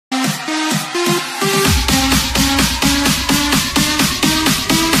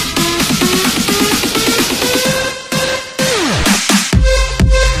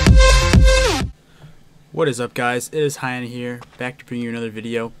What is up, guys? It is Hyan here, back to bring you another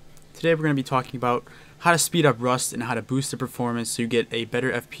video. Today we're going to be talking about how to speed up Rust and how to boost the performance so you get a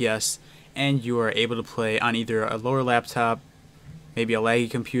better FPS and you are able to play on either a lower laptop, maybe a laggy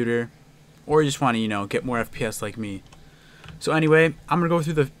computer, or you just want to, get more FPS like me. So anyway, I'm going to go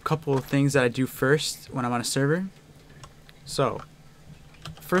through the couple of things that I do first when I'm on a server. So,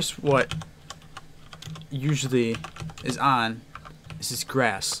 first what usually is on is this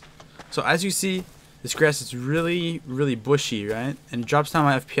grass. So as you see, this grass is really bushy, right? And it drops down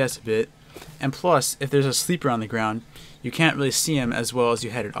my FPS a bit. And plus, if there's a sleeper on the ground, you can't really see him as well as you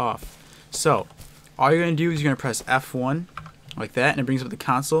had it off. So, all you're going to do is you're going to press F1, like that, and it brings up the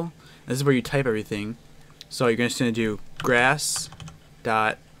console. This is where you type everything. So you're just going to do grass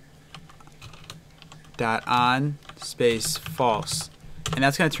dot on space false. And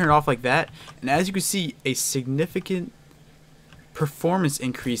that's going to turn it off like that. And as you can see, a significant performance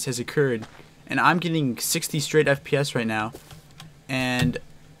increase has occurred. And I'm getting 60 straight FPS right now, and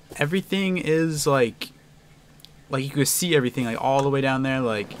everything is like you can see everything like all the way down there.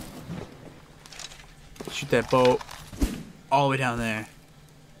 Like, shoot that boat all the way down there,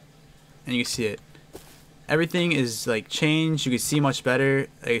 and you can see it. Everything is like changed. You can see much better.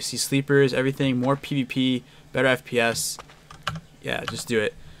 You see sleepers, everything, more PvP, better FPS. Yeah, just do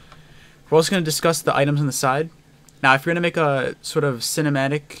it. We're also going to discuss the items on the side. Now, if you're going to make a sort of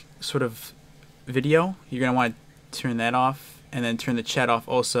cinematic sort of video, you're going to want to turn that off, and then turn the chat off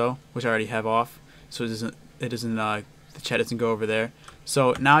also, which I already have off, so the chat doesn't go over there.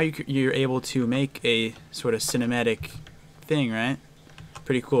 So now you're able to make a sort of cinematic thing, right?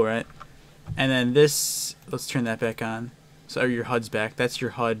 Pretty cool, right? And then this, let's turn that back on. So your HUD's back. That's your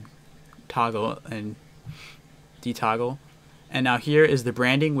HUD toggle and detoggle. And now here is the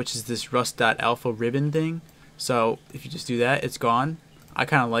branding, which is this rust.alpha ribbon thing. So if you just do that, it's gone. I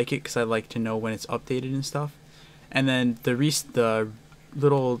kind of like it because I like to know when it's updated and stuff. And then the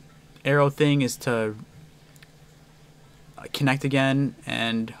little arrow thing is to connect again,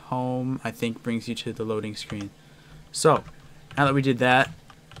 and home, I think, brings you to the loading screen. So now that we did that,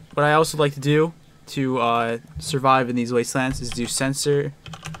 what I also like to do to survive in these wastelands is do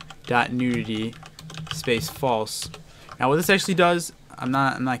sensor.nudity space false. Now what this actually does, I'm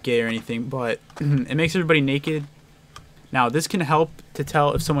not gay or anything, but it makes everybody naked. Now this can help to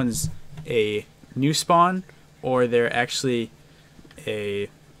tell if someone's a new spawn or they're actually a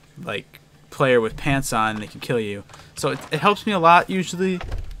player with pants on and they can kill you. So it helps me a lot usually.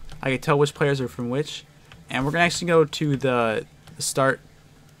 I can tell which players are from which. And we're gonna actually go to the start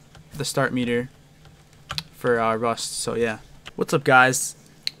meter for Rust. So yeah. What's up, guys?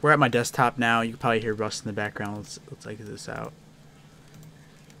 We're at my desktop now. You can probably hear Rust in the background. Let's exit this out.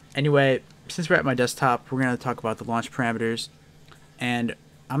 Anyway, since we're at my desktop, we're going to talk about the launch parameters, and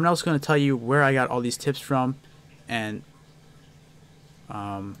I'm also going to tell you where I got all these tips from. And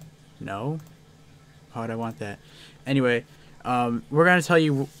no, how would I want that? Anyway, I'm going to tell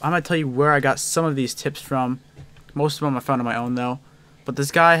you where I got some of these tips from. Most of them I found on my own though, but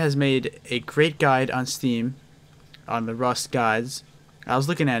this guy has made a great guide on Steam on the Rust guides. I was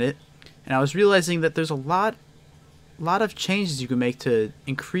looking at it and I was realizing that there's a lot of changes you can make to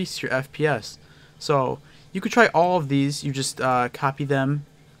increase your FPS. So you could try all of these. You just copy them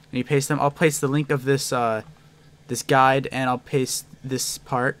and you paste them. I'll paste the link of this this guide, and I'll paste this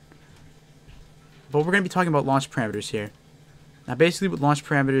part. But we're going to be talking about launch parameters here. Now basically what launch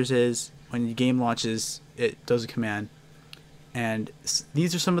parameters is, when the game launches, it does a command. And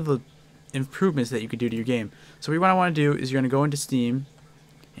these are some of the improvements that you could do to your game. So what I want to do is you're going to go into Steam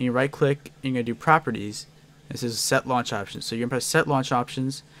and you right click and you're going to do properties. This is set launch options. So you're gonna press set launch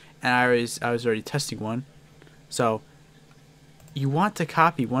options, and I was already testing one. So you want to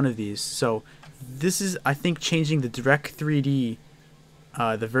copy one of these. So this is, I think, changing the Direct 3D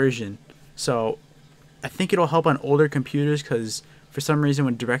the version. So I think it'll help on older computers, because for some reason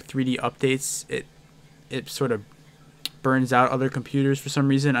when Direct 3D updates, it sort of burns out other computers for some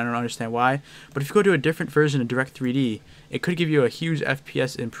reason. I don't understand why. But if you go to a different version of Direct 3D, it could give you a huge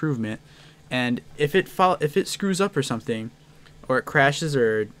FPS improvement. And if it screws up or something, or it crashes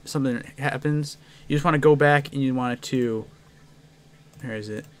or something happens, you just want to go back and you want to, where is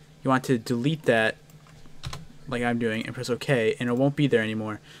it? You want to delete that, like I'm doing, and press OK, and it won't be there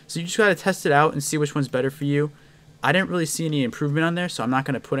anymore. So you just got to test it out and see which one's better for you. I didn't really see any improvement on there, so I'm not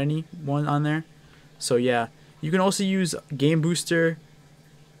going to put any one on there. So yeah, you can also use Game Booster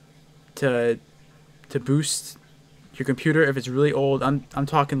to boost your computer if it's really old. I'm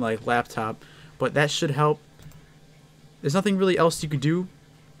talking like laptop, but that should help. There's nothing really else you could do.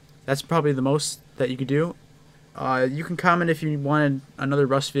 That's probably the most that you could do. You can comment if you wanted another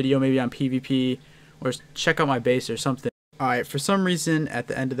Rust video, maybe on PvP or check out my base or something. Alright, for some reason at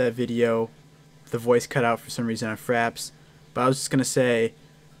the end of that video the voice cut out for some reason on Fraps, but I was just going to say,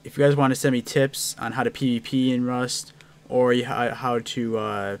 if you guys want to send me tips on how to PvP in Rust, or how to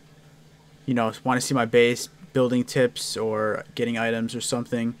want to see my base building tips or getting items or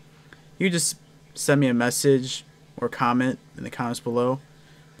something, you just send me a message or comment in the comments below.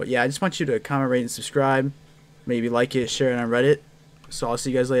 But yeah, I just want you to comment, rate, and subscribe. Maybe like it, share it on Reddit. So I'll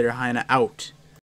see you guys later. Hyena out.